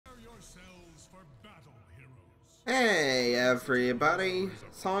Hey everybody,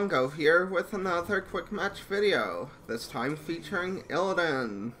 Songo here with another quick match video, this time featuring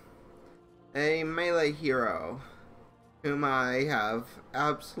Illidin, a melee hero, whom I have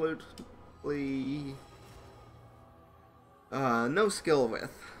absolutely no skill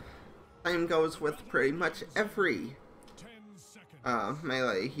with. Same goes with pretty much every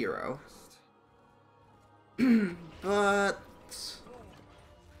melee hero. But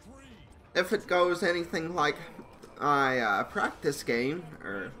if it goes anything like my practice game,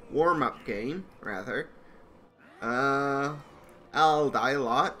 or warm-up game, rather, I'll die a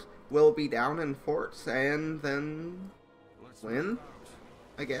lot, will be down in forts, and then win,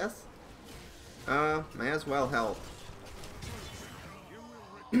 I guess. May as well help.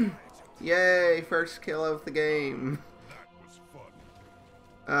 Yay, first kill of the game.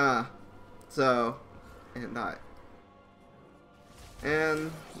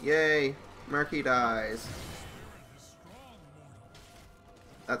 And yay, Murky dies.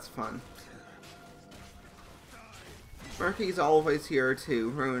 That's fun. Murky's always here to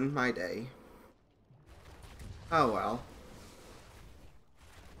ruin my day. Oh well.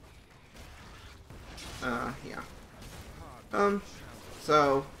 Yeah.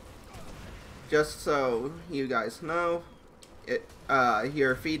 So, just so you guys know,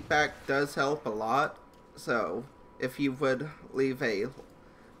 your feedback does help a lot, so if you would leave a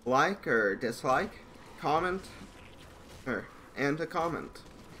like or dislike, comment, and a comment.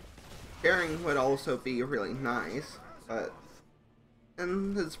 Sharing would also be really nice,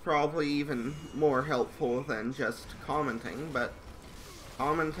 and it's probably even more helpful than just commenting, but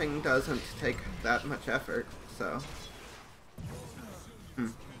commenting doesn't take that much effort, so.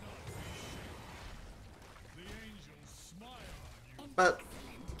 But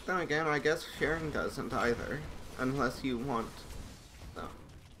then again, I guess sharing doesn't either, unless you want. So.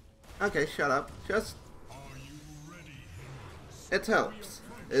 Okay, shut up. Just. It helps,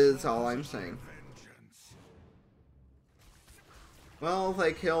 is all I'm saying. Well,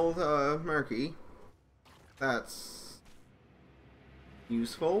 they killed Murky. That's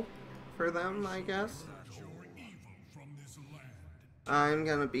useful for them, I guess. I'm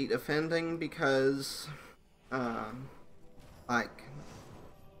gonna be defending because, like,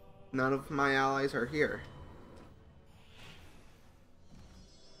 none of my allies are here.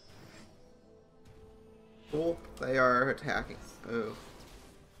 Cool, they are attacking. Oh.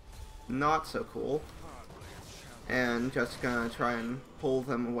 Not so cool. And just gonna try and pull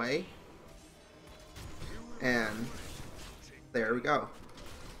them away. And there we go.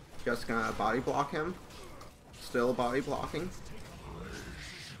 Just gonna body block him. Still body blocking.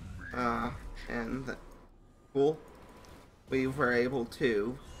 Cool. We were able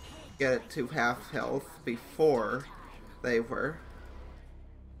to get it to half health before they were.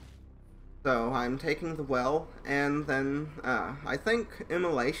 So I'm taking the well, and then I think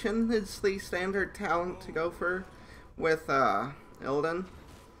Immolation is the standard talent to go for with Illidin.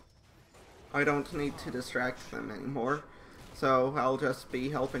 I don't need to distract them anymore, so I'll just be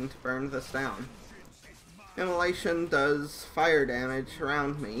helping to burn this down. Immolation does fire damage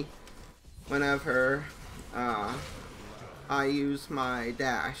around me whenever I use my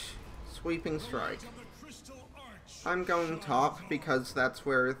dash, Sweeping Strike. I'm going top because that's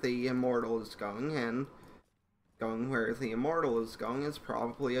where the Immortal is going, and going where the Immortal is going is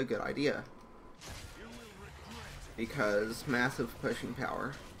probably a good idea. Because massive pushing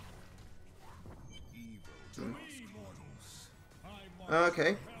power.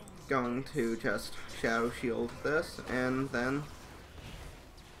 Okay, going to just Shadow Shield this, and then.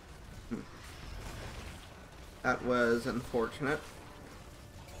 That was unfortunate.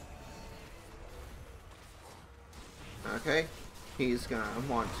 Okay, he's gonna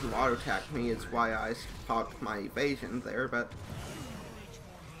want to auto-attack me, is why I popped my evasion there, but.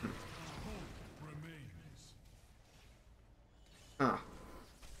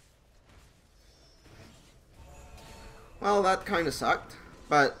 Well, that kinda sucked,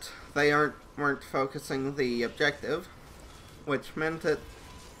 but they weren't focusing the objective, which meant it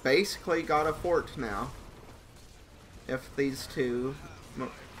basically got a fort now. If these two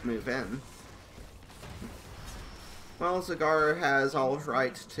move in. Well, Zagar has all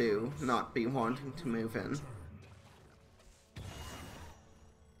right to not be wanting to move in.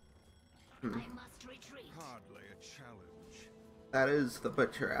 That is the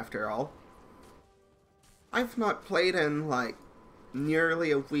Butcher after all. I've not played in like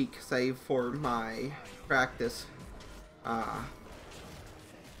nearly a week, save for my practice, I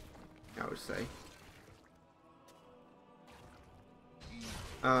would say,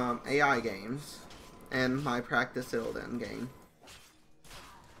 AI games, and my practice Illidin game.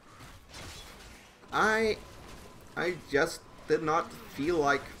 I just did not feel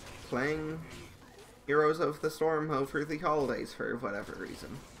like playing Heroes of the Storm over the holidays for whatever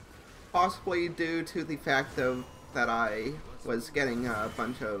reason. Possibly due to the fact of that I was getting a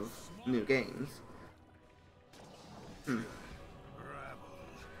bunch of new games.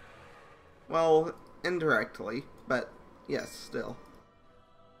 Well, indirectly, but yes, still.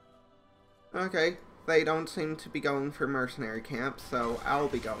 Okay, they don't seem to be going for mercenary camp, so I'll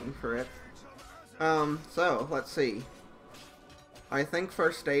be going for it. So, let's see. I think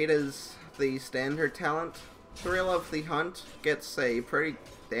First Aid is the standard talent. Thrill of the Hunt gets a pretty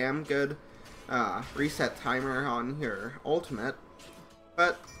damn good reset timer on your ultimate,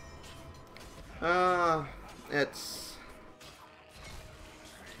 but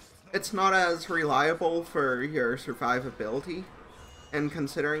it's not as reliable for your survivability, and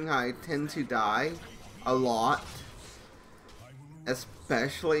considering I tend to die a lot,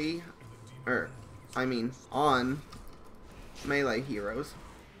 especially, on melee heroes.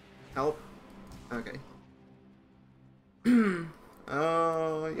 Help. Okay.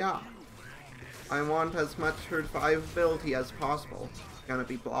 Yeah. I want as much survivability as possible. Gonna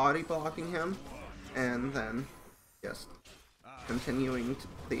be body blocking him, and then just continuing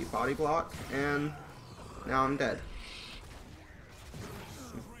the body block, and now I'm dead.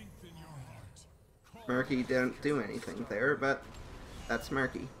 Murky didn't do anything there, but that's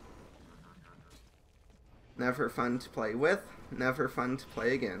Murky. Never fun to play with, never fun to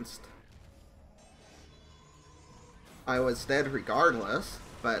play against. I was dead regardless,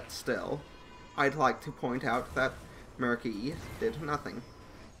 but still, I'd like to point out that Murky did nothing.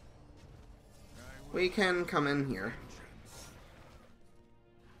 We can come in here.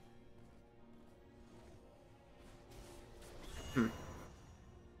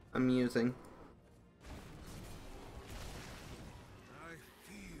 Amusing.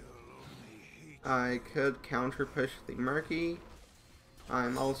 I could counter push the Murky.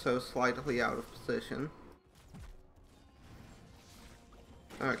 I'm also slightly out of position.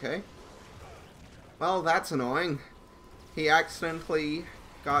 Okay. Well, that's annoying. He accidentally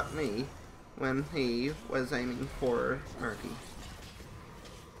got me when he was aiming for Murky.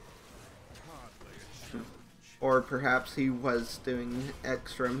 Or perhaps he was doing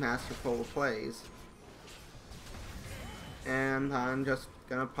extra masterful plays. And I'm just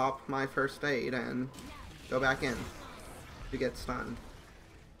gonna pop my First Aid and go back in to get stunned.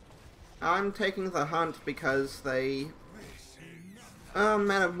 I'm taking the Hunt because they...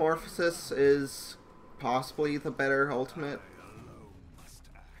 Metamorphosis is possibly the better ultimate.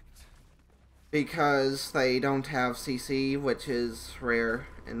 Because they don't have CC, which is rare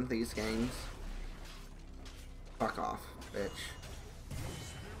in these games. Fuck off, bitch.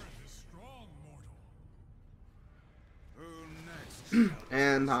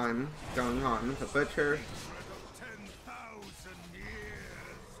 And I'm going on the Butcher.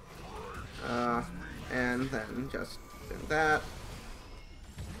 And then just do that.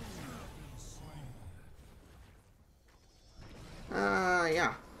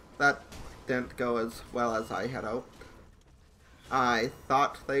 Yeah. That didn't go as well as I had hoped. I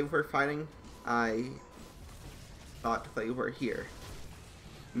thought they were fighting. I thought they were here.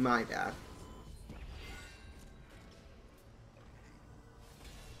 My bad.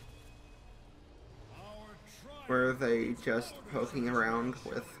 Were they just poking around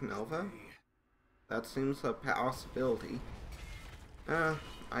with Nova? That seems a possibility.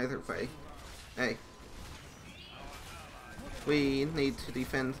 Either way. Hey. We need to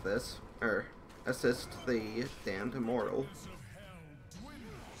defend this, or assist the damned immortal.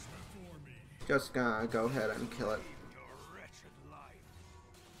 Just gonna go ahead and kill it.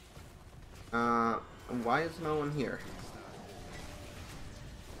 Why is no one here?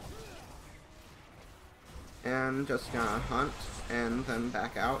 And just gonna hunt and then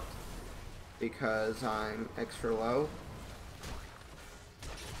back out because I'm extra low.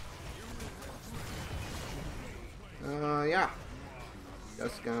 Yeah.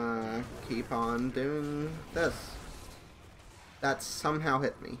 Just gonna keep on doing this. That somehow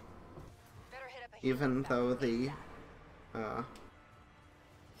hit me. Even though the,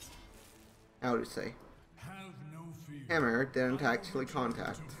 how to say, hammer didn't actually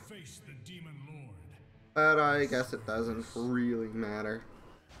contact. But I guess it doesn't really matter.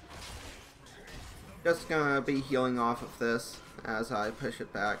 Just gonna be healing off of this as I push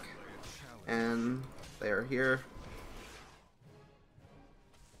it back. And they're here.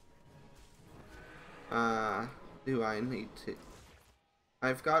 Do I need to...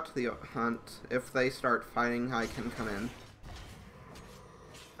 I've got the hunt. If they start fighting, I can come in.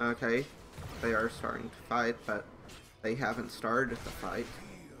 Okay. They are starting to fight, but they haven't started the fight.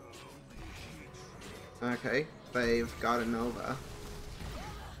 Okay, they've got a Nova.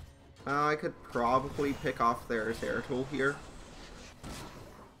 I could probably pick off their Zeratul here.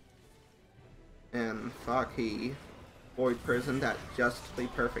 And fuck, he Void Prisoned at just the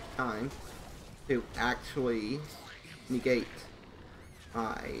perfect time to actually negate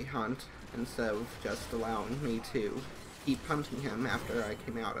my hunt instead of just allowing me to keep hunting him after I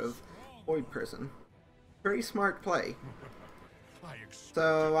came out of Void Prison. Pretty smart play.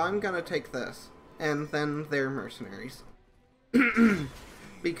 So I'm gonna take this, and then their mercenaries.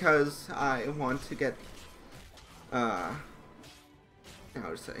 Because I want to get, how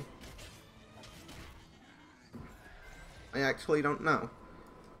to say? I actually don't know.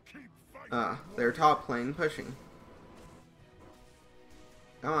 Their top lane pushing.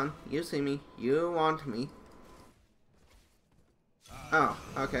 Come on, you see me. You want me. Oh,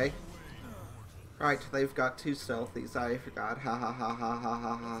 okay. Right, they've got 2 stealthies. I forgot. Ha ha ha ha ha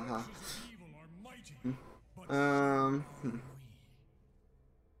ha ha ha.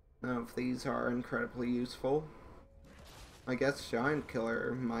 None of these are incredibly useful. I guess Giant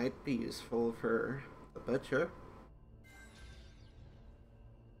Killer might be useful for the Butcher.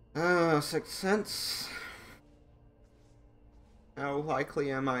 6th Sense. How likely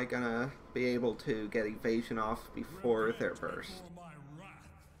am I gonna be able to get evasion off before their burst?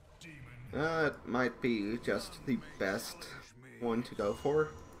 It might be just the best one to go for.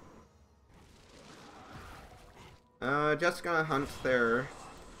 Just gonna hunt their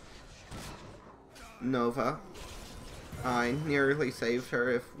Nova. I nearly saved her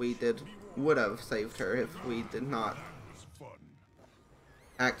if we would have saved her if we did not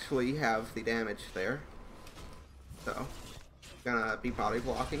actually have the damage there. So, gonna be body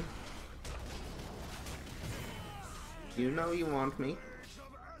blocking. You know you want me.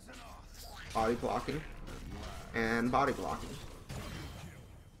 Body blocking. And body blocking.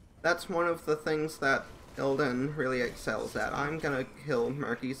 That's one of the things that Illidin really excels at. I'm gonna kill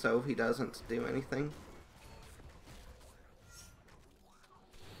Murky so he doesn't do anything.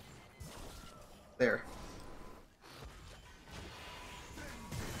 There.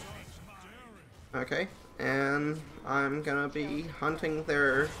 Okay, and I'm gonna be hunting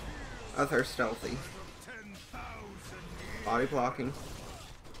their other stealthy. Body blocking.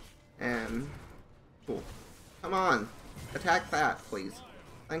 And cool. Come on! Attack that, please.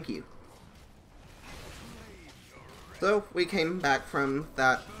 Thank you. So, we came back from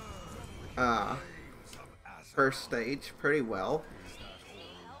that, first stage pretty well.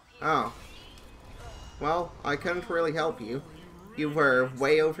 Oh. Well, I couldn't really help you. You were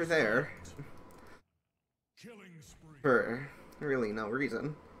way over there. For really no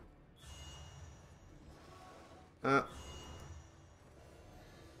reason. Why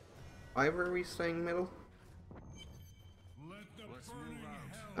were we staying middle?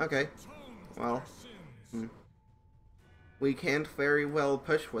 Okay. Well. We can't very well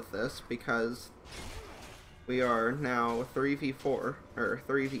push with this because we are now 3v4, or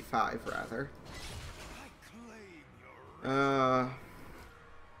 3v5 rather.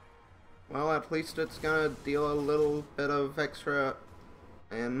 Well, at least it's gonna deal a little bit of extra,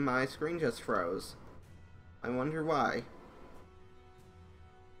 and my screen just froze. I wonder why.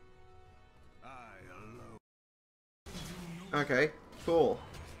 Okay, cool.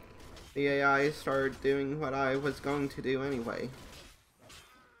 The AI started doing what I was going to do anyway.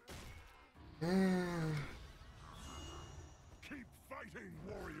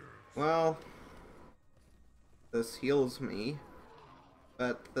 Well, this heals me,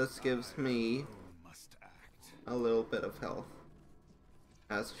 but this gives me a little bit of health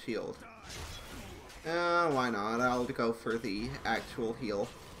as a shield. Why not? I'll go for the actual heal.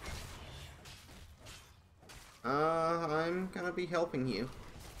 I'm gonna be helping you.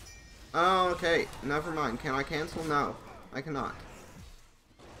 Oh, okay. Never mind. Can I cancel? No, I cannot.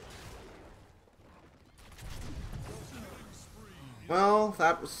 Well,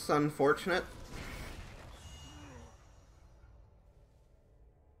 that was unfortunate.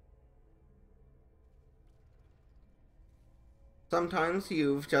 Sometimes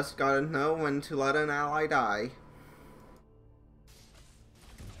you've just gotta know when to let an ally die.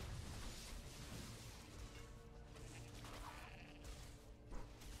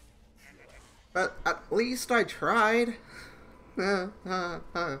 But at least I tried.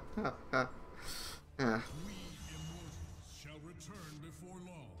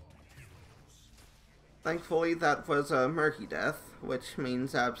 Thankfully that was a murky death, which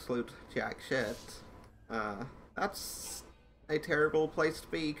means absolute jack shit. That's a terrible place to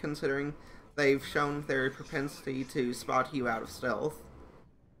be, considering they've shown their propensity to spot you out of stealth.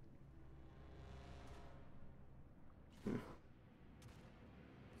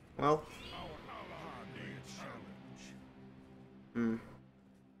 Well, Hmm.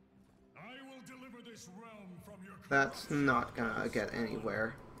 I will deliver this realm from your That's not gonna get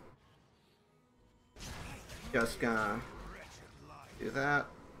anywhere. Just gonna do that.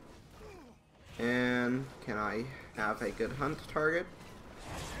 And can I have a good hunt target?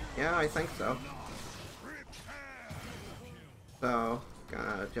 Yeah, I think so. So,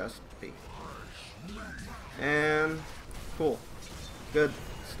 gonna just be. And cool. Good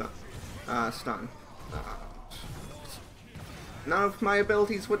stun. Stun. None of my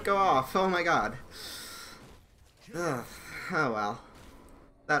abilities would go off. Oh my god. Ugh. Oh well.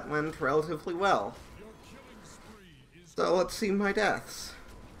 That went relatively well. So let's see my deaths.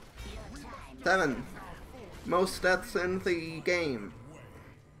 7. Most deaths in the game.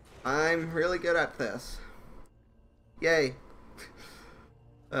 I'm really good at this. Yay.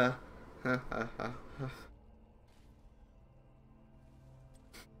 Well,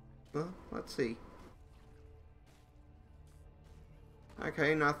 let's see.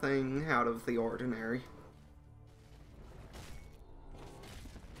 Okay, nothing out of the ordinary.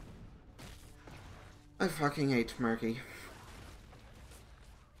 I fucking hate Murky.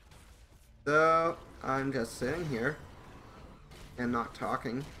 So, I'm just sitting here and not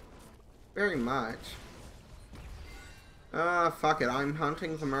talking very much. Fuck it, I'm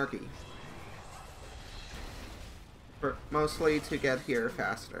hunting the Murky. Mostly to get here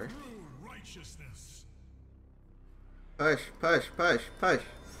faster. Push, push, push, push.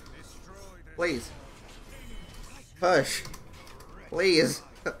 Please. Push. Please.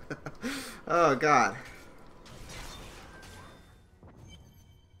 Oh god.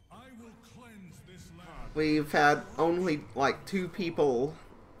 We've had only like 2 people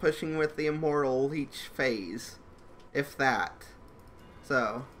pushing with the Immortal each phase. If that.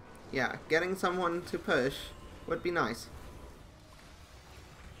 So, yeah, getting someone to push would be nice.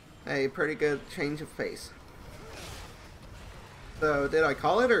 A pretty good change of pace. So, did I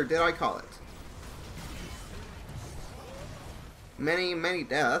call it or did I call it? Many, many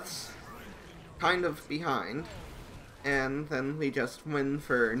deaths. Kind of behind. And then we just win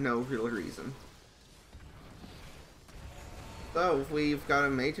for no real reason. So, we've got a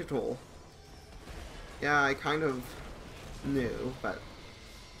major tool. Yeah, I kind of knew, but...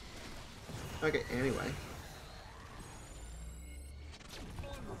 Okay, anyway.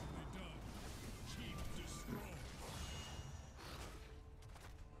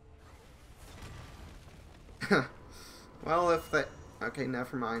 Well, if they... Okay,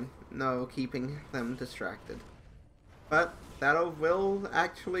 never mind. No, keeping them distracted. But that will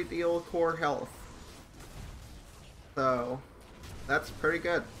actually deal core health. So, that's pretty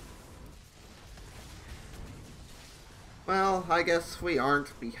good. Well, I guess we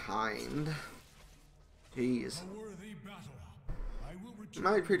aren't behind. Jeez.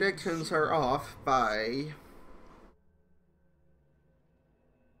 My predictions are off by...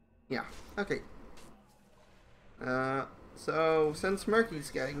 Yeah, okay. So, since Murky's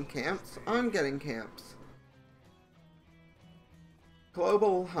getting camps, I'm getting camps.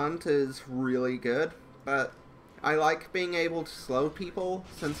 Global Hunt is really good, but I like being able to slow people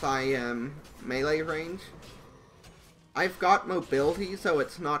since I am melee range. I've got mobility, so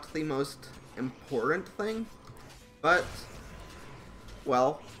it's not the most important thing, but,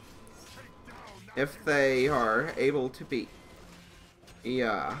 well, if they are able to be,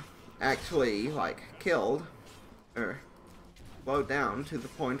 actually, like, killed, or slowed down to the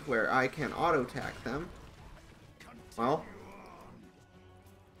point where I can auto-attack them, well,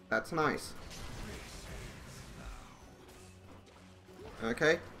 that's nice.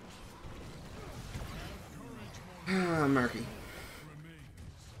 Okay. Murky.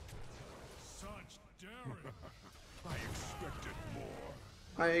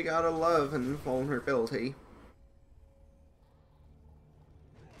 I gotta love invulnerability.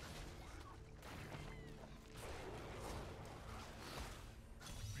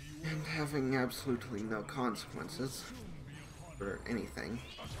 And having absolutely no consequences for anything.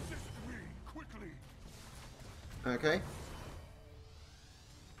 Okay.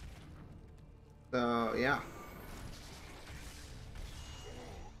 So, yeah.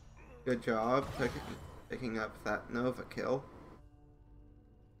 Good job picking up that Nova kill.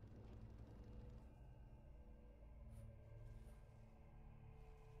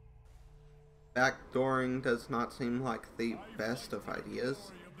 Backdooring does not seem like the best of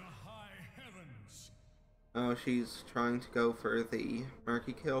ideas. Oh, she's trying to go for the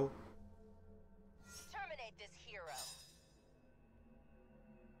Murky kill. Terminate this hero.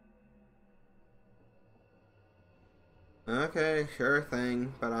 Okay, sure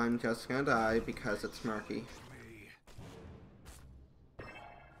thing, but I'm just gonna die because it's Murky.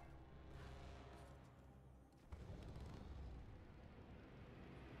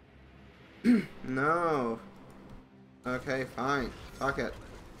 No. Okay, fine. Fuck it.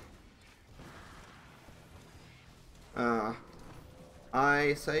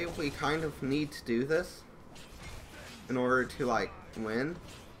 I say we kind of need to do this in order to, like, win.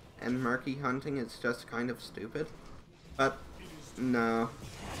 And murky hunting is just kind of stupid. But, no.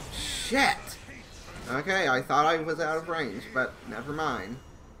 Shit! Okay, I thought I was out of range, but never mind.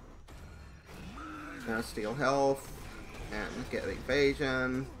 Now steal health, and get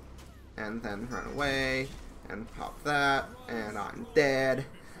evasion, and then run away, and pop that, and I'm dead.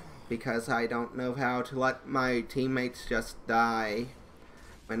 Because I don't know how to let my teammates just die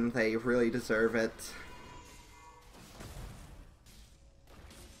when they really deserve it.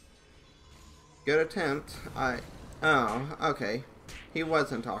 Good attempt. Oh, okay. He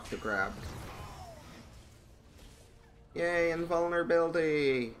wasn't octo-grabbed. Yay,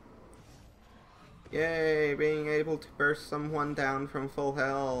 invulnerability! Yay, being able to burst someone down from full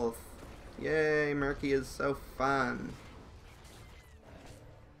health. Yay, Murky is so fun.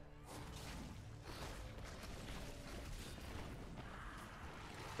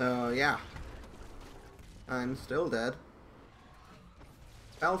 So, yeah. I'm still dead.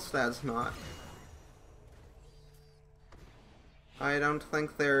 Elstad's not. I don't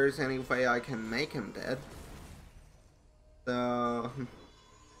think there's any way I can make him dead. So,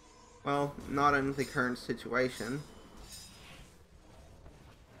 well, not in the current situation.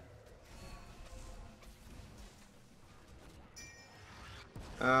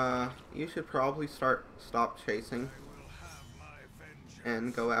 You should probably stop chasing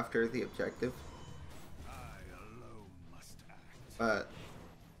and go after the objective. But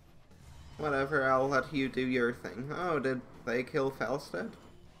whatever, I'll let you do your thing. Oh, did they kill Falstad?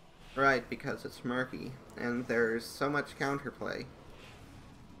 Right, because it's murky, and there's so much counterplay.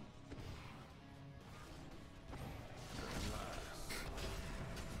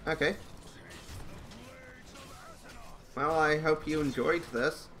 Okay. Well, I hope you enjoyed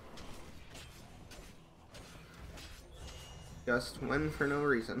this. Just win for no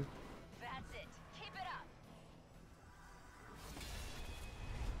reason. That's it. Keep it up.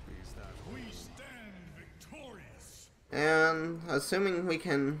 We stand victorious. And assuming we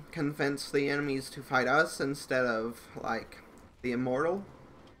can convince the enemies to fight us instead of, like, the Immortal,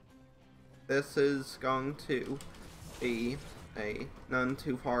 this is going to be a none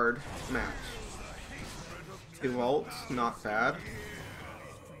too hard match. 2 ults, not bad.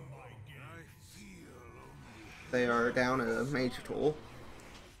 They are down a mage tool,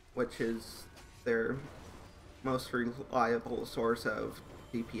 which is their most reliable source of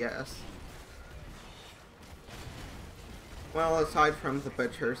DPS. Well, aside from the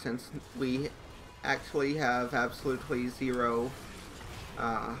Butcher, since we actually have absolutely zero,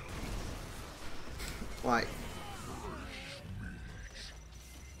 like,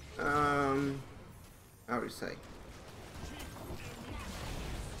 how do you say?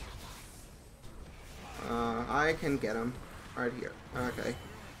 I can get him right here. Okay.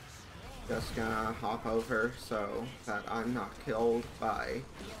 Just gonna hop over so that I'm not killed by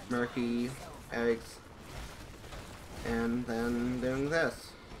murky eggs. And then doing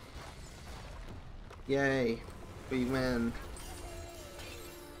this. Yay, we win.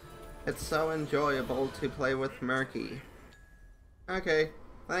 It's so enjoyable to play with Murky. Okay,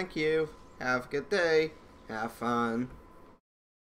 thank you. Have a good day. Have fun.